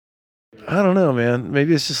I don't know, man.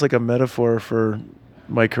 Maybe it's just like a metaphor for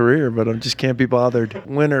my career, but I just can't be bothered.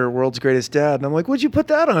 Winner, World's Greatest Dad. And I'm like, what'd you put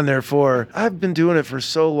that on there for? I've been doing it for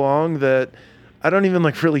so long that I don't even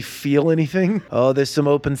like really feel anything. Oh, there's some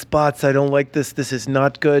open spots. I don't like this. This is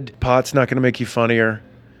not good. Pot's not going to make you funnier.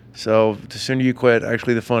 So the sooner you quit,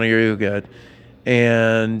 actually, the funnier you get.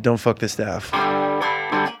 And don't fuck the staff.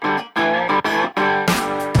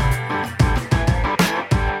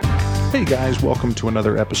 Hey guys, welcome to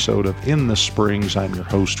another episode of In the Springs. I'm your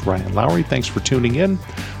host, Ryan Lowry. Thanks for tuning in.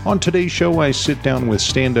 On today's show, I sit down with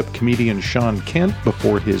stand-up comedian Shawn Kent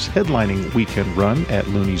before his headlining weekend run at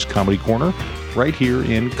Looney's Comedy Corner right here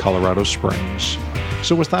in Colorado Springs.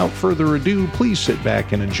 So without further ado, please sit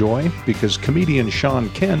back and enjoy, because comedian Shawn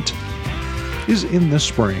Kent is in the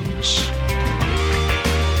Springs.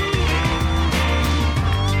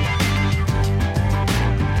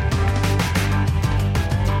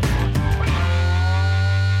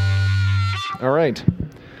 All right,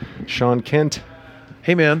 Shawn Kent.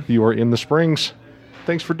 Hey, man. You are in the Springs.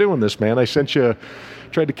 Thanks for doing this, man. I tried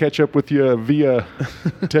to catch up with you via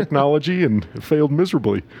technology and it failed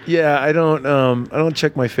miserably. Yeah, I don't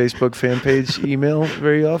check my Facebook fan page email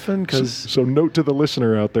very often because. So note to the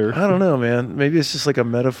listener out there. I don't know, man. Maybe it's just like a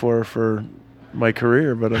metaphor for my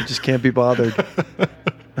career, but I just can't be bothered.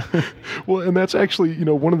 Well, and that's actually,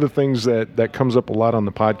 one of the things that comes up a lot on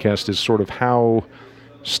the podcast is sort of how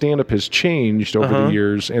stand-up has changed over the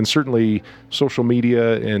years, and certainly social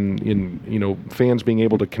media and fans being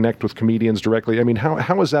able to connect with comedians directly. I mean, how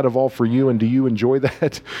has that evolved for you, and do you enjoy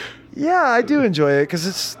that? Yeah, I do enjoy it because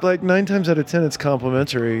it's like 9 times out of 10 it's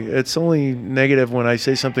complimentary. It's only negative when I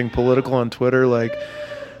say something political on Twitter, like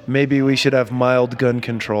maybe we should have mild gun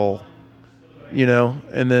control,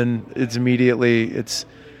 and then it's immediately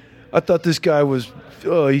I thought this guy was.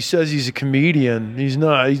 Oh, he says he's a comedian. He's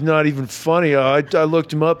not even funny. I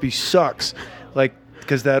looked him up. He sucks. Like,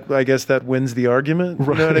 because I guess that wins the argument. Right.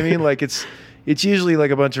 You know what I mean? Like, it's usually like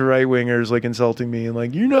a bunch of right wingers like insulting me and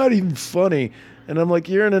like, you're not even funny. And I'm like,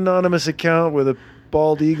 you're an anonymous account with a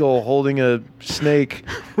bald eagle holding a snake,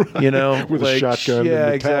 right. With like, a shotgun. Yeah,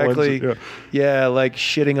 and exactly. Talons. Yeah, like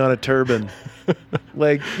shitting on a turban.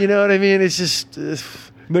 Like, you know what I mean? It's just.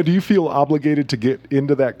 Now, do you feel obligated to get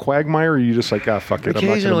into that quagmire, or are you just like, fuck it?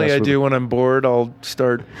 Occasionally I do. When I'm bored, I'll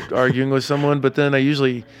start arguing with someone, but then I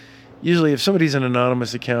usually if somebody's an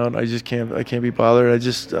anonymous account, I can't be bothered.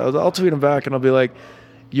 I'll tweet them back and I'll be like,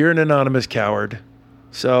 you're an anonymous coward.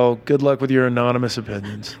 So good luck with your anonymous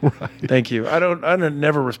opinions. Right. Thank you. I don't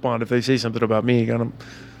never respond if they say something about me. I don't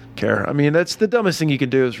care. I mean, that's the dumbest thing you can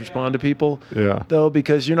do is respond to people. Yeah. Though,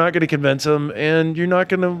 because you're not going to convince them and you're not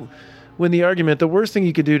going to win the argument. The worst thing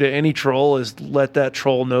you could do to any troll is let that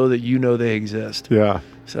troll know that they exist. Yeah.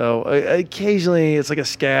 So occasionally it's like a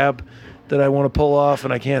scab that I want to pull off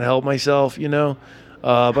and I can't help myself, but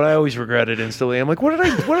I always regret it instantly. I'm like, what did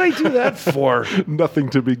I do that for? Nothing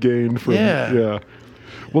to be gained from. Yeah.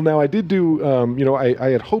 Well, now I did do, I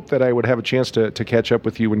had hoped that I would have a chance to catch up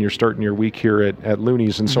with you when you're starting your week here at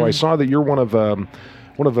Looney's. And so I saw that you're one of a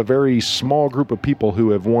very small group of people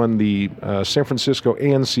who have won the San Francisco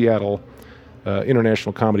and Seattle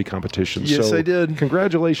international comedy competitions. Yes, so I did.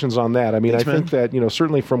 Congratulations on that. I mean, Thanks, I think that,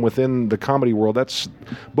 certainly from within the comedy world,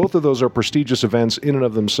 both of those are prestigious events in and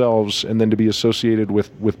of themselves, and then to be associated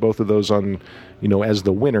with both of those on, as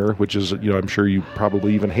the winner, which is, I'm sure you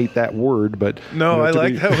probably even hate that word, but... No, I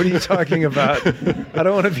like that. What are you talking about? I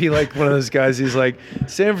don't want to be like one of those guys who's like,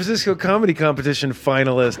 San Francisco Comedy Competition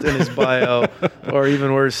finalist in his bio, or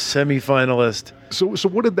even worse, semi-finalist. So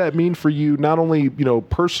what did that mean for you, not only,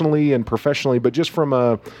 personally and professionally, but just from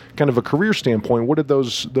a kind of a career standpoint? What did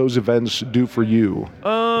those events do for you?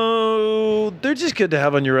 Oh, they're just good to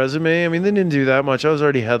have on your resume. I mean, they didn't do that much. I was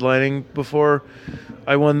already headlining before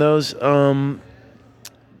I won those.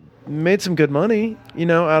 Made some good money,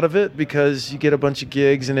 out of it, because you get a bunch of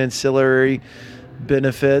gigs and ancillary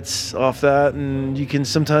benefits off that. And you can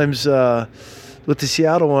sometimes... with the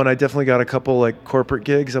Seattle one, I definitely got a couple like corporate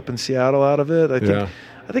gigs up in Seattle out of it. I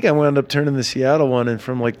think I wound up turning the Seattle one, and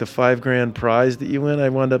from like the $5,000 prize that you win, I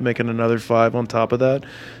wound up making another $5,000 on top of that.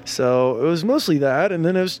 So it was mostly that, and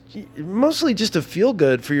then it was mostly just to feel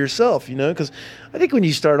good for yourself, because I think when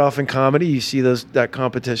you start off in comedy, you see that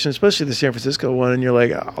competition, especially the San Francisco one, and you're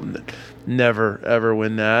like, I'll never ever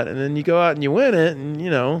win that, and then you go out and you win it,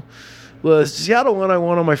 and well, the Seattle one I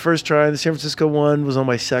won on my first try. The San Francisco one was on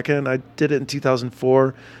my second. I did it in 2004,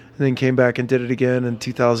 and then came back and did it again in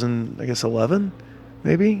 2011,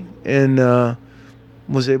 maybe, and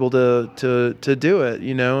was able to do it,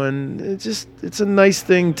 and it's a nice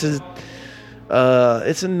thing to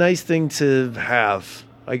have.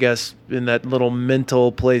 I guess, in that little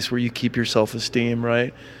mental place where you keep your self-esteem,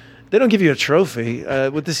 right? They don't give you a trophy.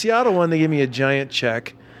 With the Seattle one, they gave me a giant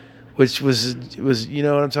check, which was you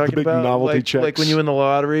know what I'm talking big about? novelty checks. Like when you win the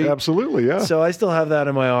lottery. Absolutely, yeah. So I still have that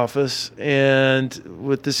in my office. And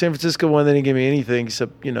with the San Francisco one, they didn't give me anything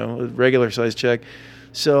except, you know, a regular size check.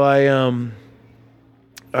 So I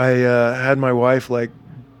had my wife like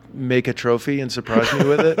make a trophy and surprise me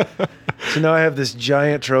with it. So now I have this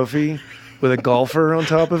giant trophy with a golfer on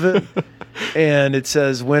top of it. And it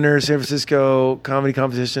says winner San Francisco comedy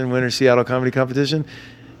competition, winner Seattle comedy competition,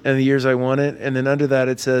 and the years I won it. And then under that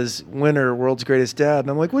it says winner world's greatest dad. And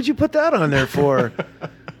I'm like, what'd you put that on there for?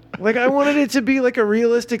 Like, I wanted it to be like a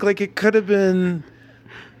realistic, like it could have been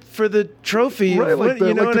for the trophy. Right, like the,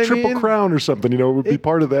 you know like the what I Triple mean? Crown or something, you know, would be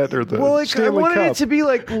part of that, or the I Stanley wanted Cup. it to be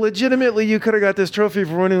like legitimately you could have got this trophy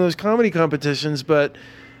for winning those comedy competitions, but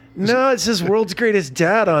no, it says world's greatest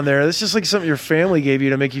dad on there. That's just like something your family gave you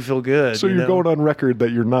to make you feel good. So you're going on record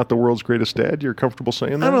that you're not the world's greatest dad? You're comfortable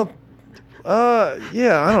saying that? I don't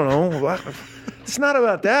know. It's not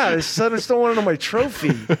about that. I just don't want it on my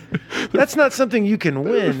trophy. That's not something you can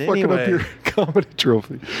win Fucking anyway. up your comedy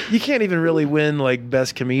trophy. You can't even really win like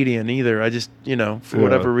best comedian either. I just, you know, for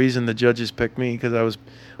whatever reason, the judges picked me because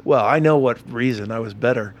I know what reason I was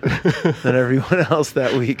better than everyone else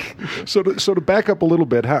that week. So to back up a little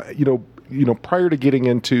bit, how you know, prior to getting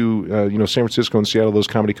into San Francisco and Seattle, those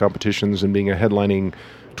comedy competitions and being a headlining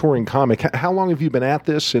touring comic, how long have you been at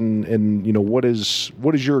this, and you know, what is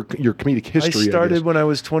your comedic history? I started when I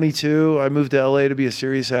was 22. I moved to LA to be a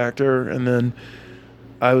serious actor, and then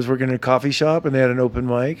I was working in a coffee shop, and they had an open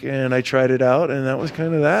mic, and I tried it out, and that was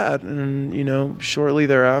kind of that. And you know, shortly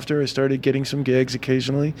thereafter, I started getting some gigs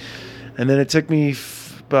occasionally, and then it took me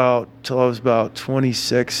till I was about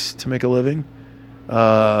 26 to make a living.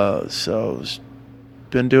 So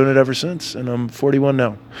been doing it ever since, and I'm 41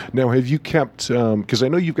 now. Now, have you kept, because I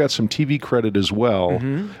know you've got some TV credit as well,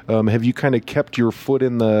 have you kind of kept your foot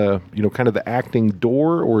in the, you know, kind of the acting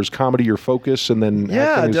door, or is comedy your focus, and then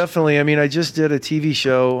definitely. I mean, I just did a TV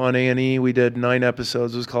show on A&E. We did 9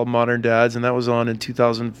 episodes. It was called Modern Dads, and that was on in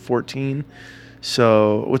 2014.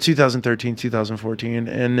 So, 2013, 2014.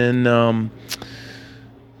 And then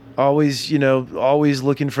always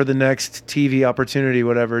looking for the next TV opportunity,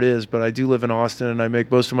 whatever it is. But I do live in Austin, and I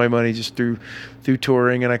make most of my money just through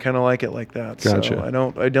touring, and I kind of like it like that. Gotcha.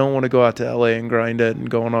 So I don't want to go out to LA and grind it and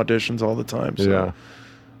go on auditions all the time. So. Yeah.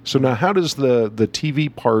 So now, how does the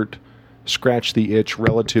TV part scratch the itch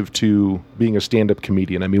relative to being a stand-up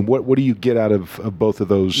comedian? I mean, what do you get out of both of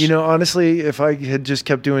those? You know, honestly, if I had just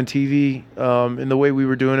kept doing TV in the way we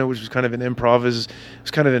were doing it, which was kind of an improvised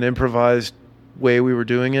way we were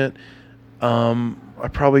doing it, I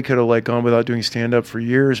probably could have gone without doing stand-up for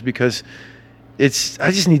years, because I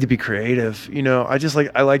just need to be creative. You know, I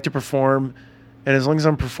like to perform, and as long as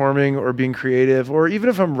I'm performing or being creative, or even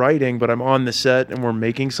if I'm writing but I'm on the set and we're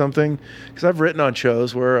making something, because I've written on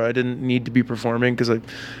shows where I didn't need to be performing because I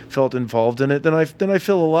felt involved in it, then I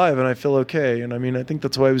feel alive and I feel okay. And I mean, I think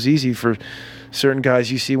that's why it was easy for certain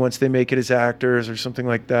guys you see once they make it as actors or something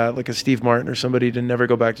like that, like a Steve Martin or somebody, to never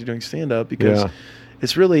go back to doing stand-up, because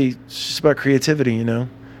it's just about creativity, you know?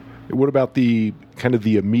 What about the kind of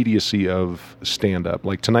the immediacy of stand-up?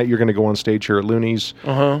 Like tonight you're going to go on stage here at Looney's,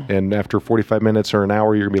 and after 45 minutes or an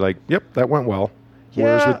hour, you're going to be like, yep, that went well.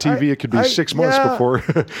 Whereas with TV, it could be 6 months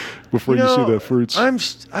before you see the fruits.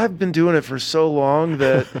 I've been doing it for so long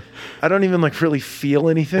that I don't even really feel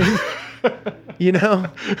anything. You know,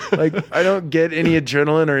 I don't get any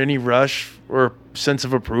adrenaline or any rush or sense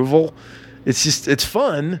of approval. It's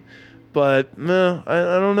fun, but no,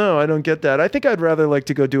 I don't know. I don't get that. I think I'd rather like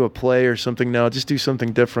to go do a play or something now. Just do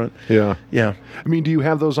something different. Yeah. Yeah. I mean, do you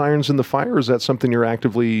have those irons in the fire? Or is that something you're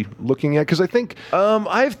actively looking at? Because I think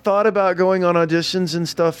I've thought about going on auditions and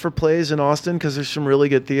stuff for plays in Austin, because there's some really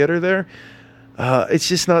good theater there. It's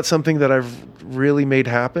just not something that I've really made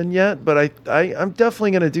happen yet, but I'm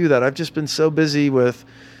definitely going to do that. I've just been so busy with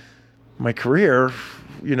my career,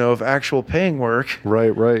 you know, of actual paying work.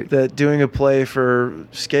 Right. That doing a play for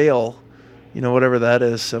scale, you know, whatever that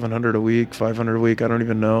is, $700 a week, $500 a week, I don't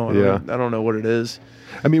even know. I don't know what it is.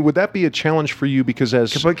 I mean, would that be a challenge for you? Because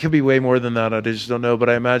it could be way more than that. I just don't know, but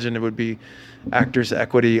I imagine it would be actors'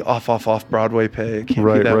 equity, off Broadway pay. It can't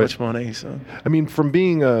be that much money. So, I mean, from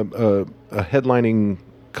being a headlining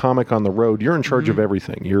comic on the road, you're in charge of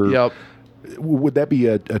everything. Would that be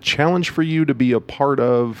a challenge for you to be a part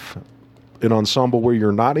of an ensemble where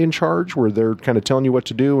you're not in charge, where they're kind of telling you what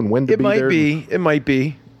to do and when to be there? It might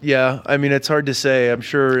be. Yeah. I mean, it's hard to say. I'm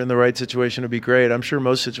sure in the right situation it'd be great. I'm sure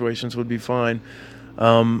most situations would be fine.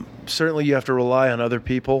 Certainly you have to rely on other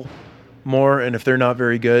people more, and if they're not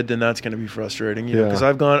very good, then that's going to be frustrating. You know, because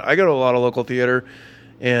I go to a lot of local theater,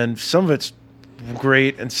 and some of it's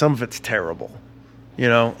great and some of it's terrible. You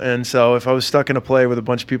know, and so if I was stuck in a play with a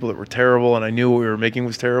bunch of people that were terrible, and I knew what we were making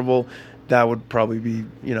was terrible, that would probably be,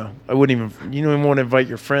 you know, you don't even want to invite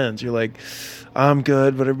your friends. You're like, I'm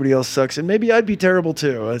good, but everybody else sucks, and maybe I'd be terrible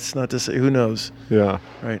too. That's not to say, who knows? Yeah,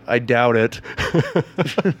 right. I doubt it.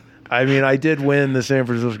 I mean, I did win the San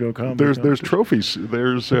Francisco Comedy. There's trophies.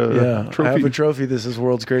 There's trophy. I have a trophy. This is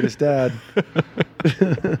World's Greatest Dad.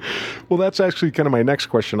 Well, that's actually kind of my next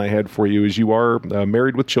question I had for you. Is you are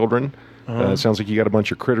married with children? It sounds like you got a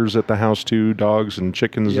bunch of critters at the house too, dogs and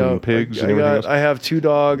chickens and pigs and everything else. I have 2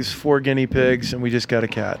 dogs, 4 guinea pigs, and we just got a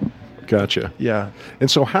cat. Gotcha. Yeah. And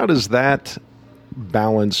so how does that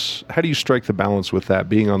balance, how do you strike the balance with that,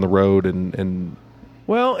 being on the road and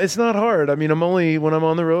Well, it's not hard. I mean, when I'm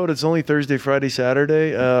on the road, it's only Thursday, Friday,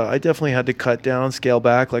 Saturday. I definitely had to cut down, scale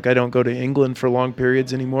back. Like, I don't go to England for long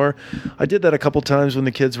periods anymore. I did that a couple times when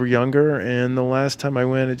the kids were younger, and the last time I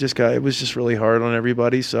went, it was just really hard on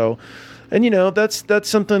everybody. So, and that's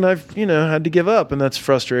something I've had to give up, and that's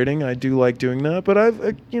frustrating. I do like doing that, but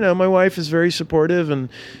my wife is very supportive, and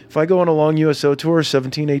if I go on a long USO tour,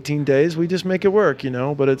 17, 18 days, we just make it work.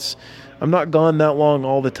 But I'm not gone that long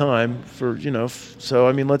all the time so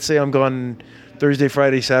I mean, let's say I'm gone Thursday,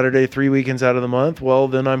 Friday, Saturday, 3 weekends out of the month. Well,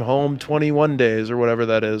 then I'm home 21 days or whatever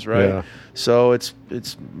that is, right? Yeah. So it's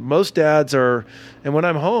most dads are, and when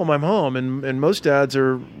I'm home, and most dads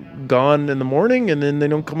are gone in the morning, and then they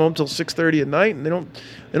don't come home till 6:30 at night, and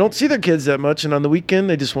they don't see their kids that much, and on the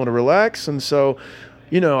weekend they just want to relax. And so,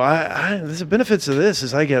 there's the benefits of this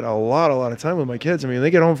is I get a lot of time with my kids. I mean,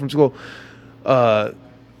 they get home from school,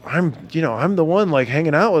 I'm the one like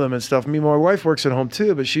hanging out with them and stuff. I mean, my wife works at home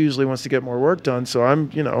too, but she usually wants to get more work done. So I'm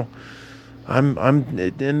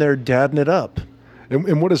in there dadding it up.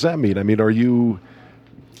 And what does that mean? I mean, are you?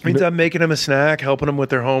 It means I'm making them a snack, helping them with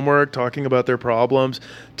their homework, talking about their problems,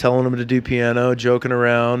 telling them to do piano, joking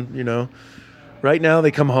around. Right now they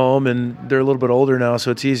come home and they're a little bit older now, so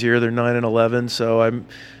it's easier. They're 9 and 11, so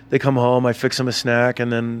they come home, I fix them a snack,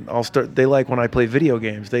 and then they like when I play video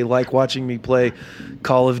games. They like watching me play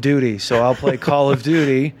Call of Duty, so I'll play Call of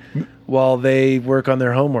Duty while they work on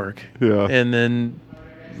their homework. Yeah. And then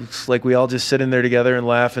it's like we all just sit in there together and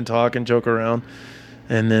laugh and talk and joke around.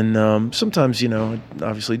 And then sometimes,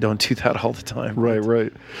 obviously don't do that all the time.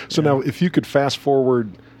 Right. So now if you could fast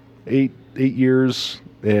forward 8 years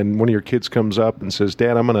and one of your kids comes up and says,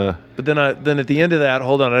 Dad, I'm going to... But then at the end of that,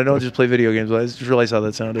 hold on, I don't just play video games. I just realized how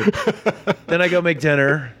that sounded. Then I go make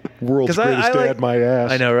dinner. World's greatest dad, my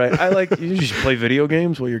ass. I know, right? You just play video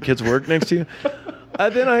games while your kids work next to you.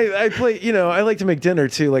 Then I play, I like to make dinner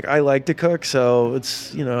too. Like, I like to cook, so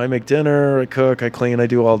it's, I make dinner, I cook, I clean, I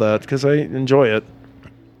do all that because I enjoy it.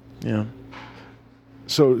 Yeah.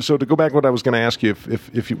 So to go back to what I was going to ask you,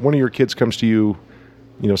 if one of your kids comes to you,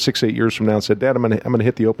 6-8 years from now and said, Dad, I'm gonna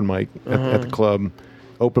hit the open mic at the club.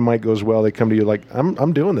 Open mic goes well. They come to you like,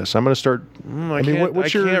 I'm doing this. I'm going to start. I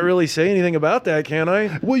can't really say anything about that, can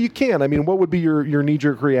I? Well, you can. I mean, what would be your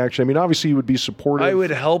knee-jerk reaction? I mean, obviously you would be supportive. I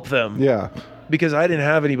would help them. Yeah. Because I didn't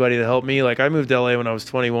have anybody to help me. Like, I moved to LA when I was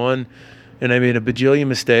 21, and I made a bajillion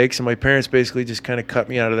mistakes, and my parents basically just kind of cut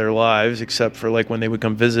me out of their lives, except for like when they would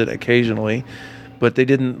come visit occasionally. But they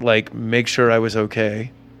didn't like make sure I was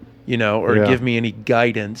okay, or give me any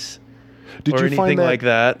guidance or anything like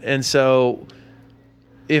that. And so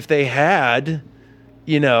if they had,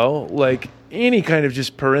 like any kind of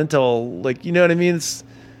just parental, like, you know what I mean?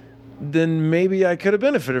 Then maybe I could have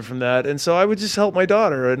benefited from that. And so I would just help my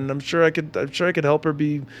daughter, and I'm sure I could help her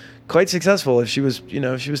be quite successful if she was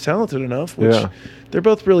talented enough, which they're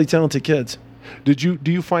both really talented kids. Do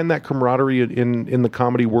you find that camaraderie in the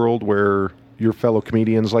comedy world where your fellow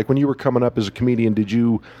comedians, like when you were coming up as a comedian, did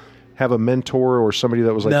you have a mentor or somebody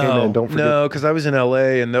that was like, hey man, don't forget? No, because I was in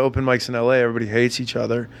LA, and the open mics in LA, everybody hates each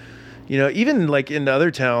other. Even like in other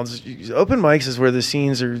towns, open mics is where the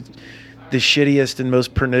scenes are the shittiest and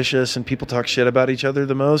most pernicious, and people talk shit about each other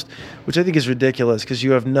the most, which I think is ridiculous because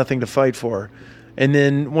you have nothing to fight for. And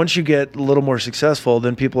then once you get a little more successful,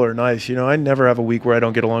 then people are nice. I never have a week where I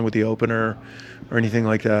don't get along with the opener or anything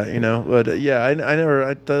like that, But I never,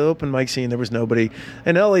 at the open mic scene, there was nobody.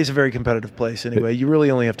 And LA is a very competitive place anyway. You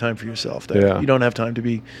really only have time for yourself there. Yeah. You don't have time to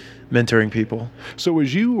be mentoring people. So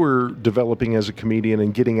as you were developing as a comedian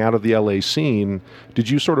and getting out of the LA scene, did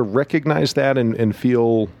you sort of recognize that and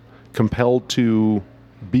feel compelled to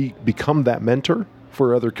become that mentor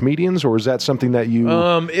for other comedians, or is that something that you...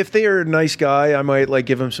 if they are a nice guy, I might like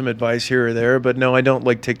give them some advice here or there, but no, I don't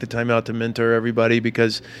like take the time out to mentor everybody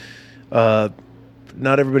because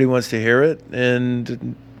not everybody wants to hear it,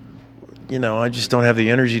 and I just don't have the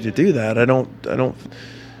energy to do that. I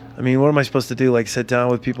mean, what am I supposed to do? Like sit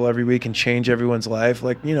down with people every week and change everyone's life?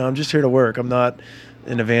 Like, I'm just here to work. I'm not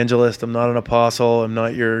an evangelist. I'm not an apostle. I'm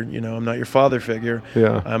not your father figure.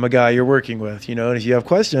 Yeah. I'm a guy you're working with, and if you have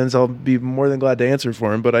questions, I'll be more than glad to answer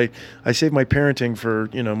for them. But I save my parenting for,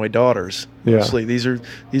 my daughters. Yeah. Mostly. These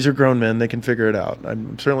are grown men. They can figure it out.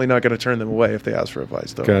 I'm certainly not going to turn them away if they ask for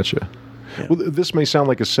advice, though. Gotcha. Yeah. Well, this may sound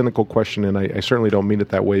like a cynical question, and I certainly don't mean it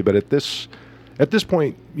that way, but at this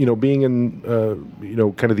point, being in,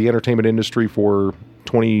 kind of the entertainment industry for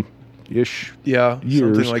 20-ish years,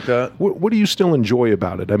 something like that. What do you still enjoy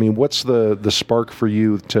about it? I mean, what's the spark for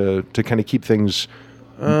you to kind of keep things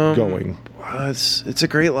going? It's a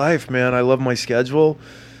great life, man. I love my schedule.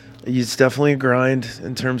 It's definitely a grind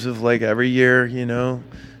in terms of like every year,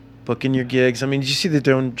 booking your gigs. I mean, did you see the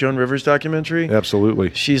Joan Rivers documentary?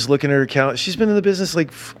 Absolutely. She's looking at her calendar. She's been in the business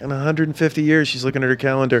like 150 years. She's looking at her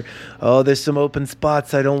calendar. Oh, there's some open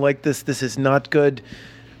spots. I don't like this. This is not good.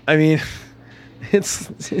 I mean,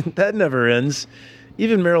 that never ends.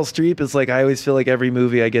 Even Meryl Streep is like, I always feel like every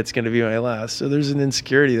movie I get is going to be my last. So there's an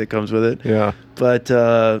insecurity that comes with it. Yeah. But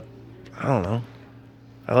I don't know.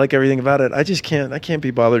 I like everything about it. I can't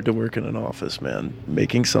be bothered to work in an office, man,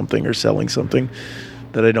 making something or selling something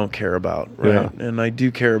that I don't care about, right? Yeah. And I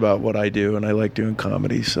do care about what I do, and I like doing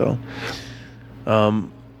comedy. So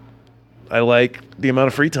I like the amount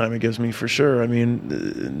of free time it gives me, for sure. I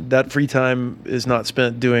mean, that free time is not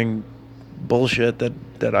spent doing bullshit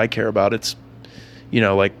that I care about. It's,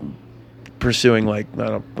 like pursuing, like,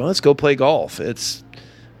 let's go play golf. It's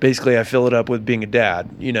basically I fill it up with being a dad,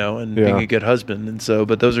 and being a good husband. And so,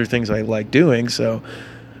 but those are things I like doing. So,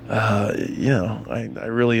 I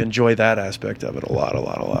really enjoy that aspect of it a lot.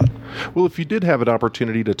 Well, if you did have an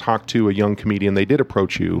opportunity to talk to a young comedian, they did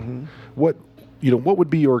approach you, mm-hmm. What would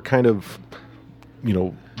be your kind of,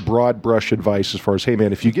 broad brush advice as far as, hey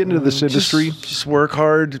man, if you get into this industry, just work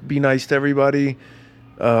hard, be nice to everybody,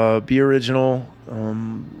 be original,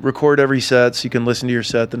 record every set so you can listen to your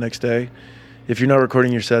set the next day. If you're not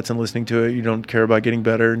recording your sets and listening to it, you don't care about getting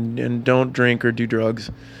better, and don't drink or do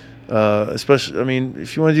drugs. Especially, I mean,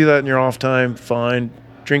 if you want to do that in your off time, fine.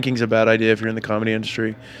 Drinking's a bad idea if you're in the comedy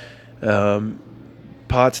industry.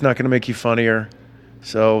 Pot's not going to make you funnier.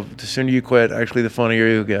 So the sooner you quit, actually, the funnier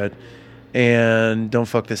you get. And don't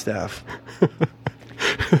fuck the staff.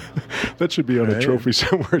 That should be on a trophy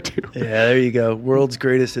somewhere, too. Yeah, there you go. World's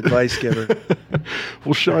greatest advice giver.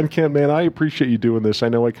 Well, Shawn Kent, man, I appreciate you doing this. I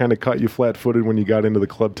know I kind of caught you flat-footed when you got into the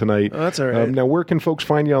club tonight. Oh, that's all right. Now, where can folks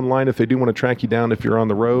find you online if they do want to track you down if you're on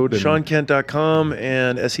the road? ShawnKent.com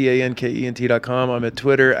and SeaNkent.com. I'm at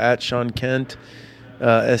Twitter at Shawn Kent,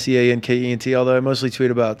 SeaNkent, although I mostly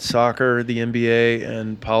tweet about soccer, the NBA,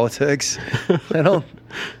 and politics. I don't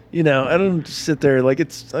sit there like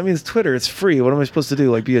it's Twitter. It's free. What am I supposed to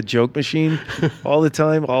do? Like be a joke machine all the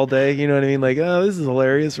time, all day? You know what I mean? Like, oh, this is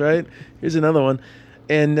hilarious, right? Here's another one.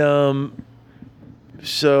 And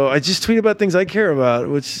so I just tweet about things I care about,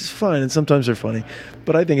 which is fine. And sometimes they're funny,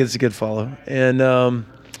 but I think it's a good follow. And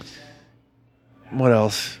what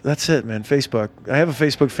else? That's it, man. Facebook. I have a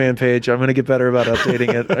Facebook fan page. I'm going to get better about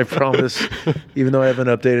updating it. I promise, even though I haven't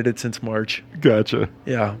updated it since March. Gotcha.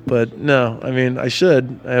 Yeah, but no, I mean, I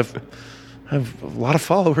should. I have a lot of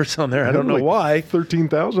followers on there. I don't know why.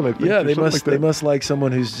 13,000, I think. Yeah, they must like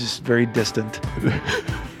someone who's just very distant.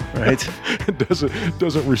 Right?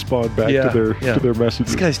 doesn't respond back to their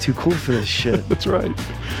messages. This guy's too cool for this shit. That's right.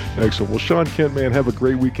 Excellent. Well, Shawn Kent, man, have a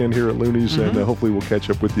great weekend here at Looney's, mm-hmm. and hopefully we'll catch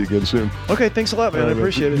up with you again soon. Okay, thanks a lot, man. I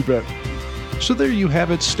appreciate it. You bet. So there you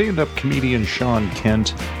have it, stand-up comedian Shawn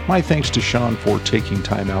Kent. My thanks to Shawn for taking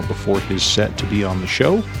time out before his set to be on the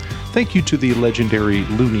show. Thank you to the legendary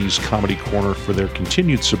Looney's Comedy Corner for their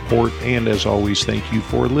continued support, and as always, thank you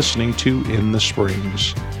for listening to In the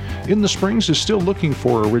Springs. In the Springs is still looking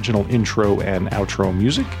for original intro and outro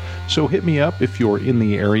music, so hit me up if you're in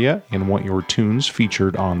the area and want your tunes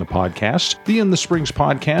featured on the podcast. The In the Springs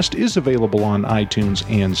podcast is available on iTunes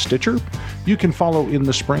and Stitcher. You can follow In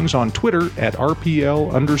the Springs on Twitter at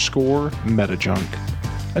RPL_Metajunk.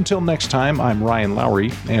 Until next time, I'm Ryan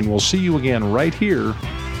Lowry, and we'll see you again right here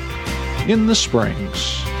in the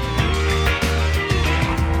Springs.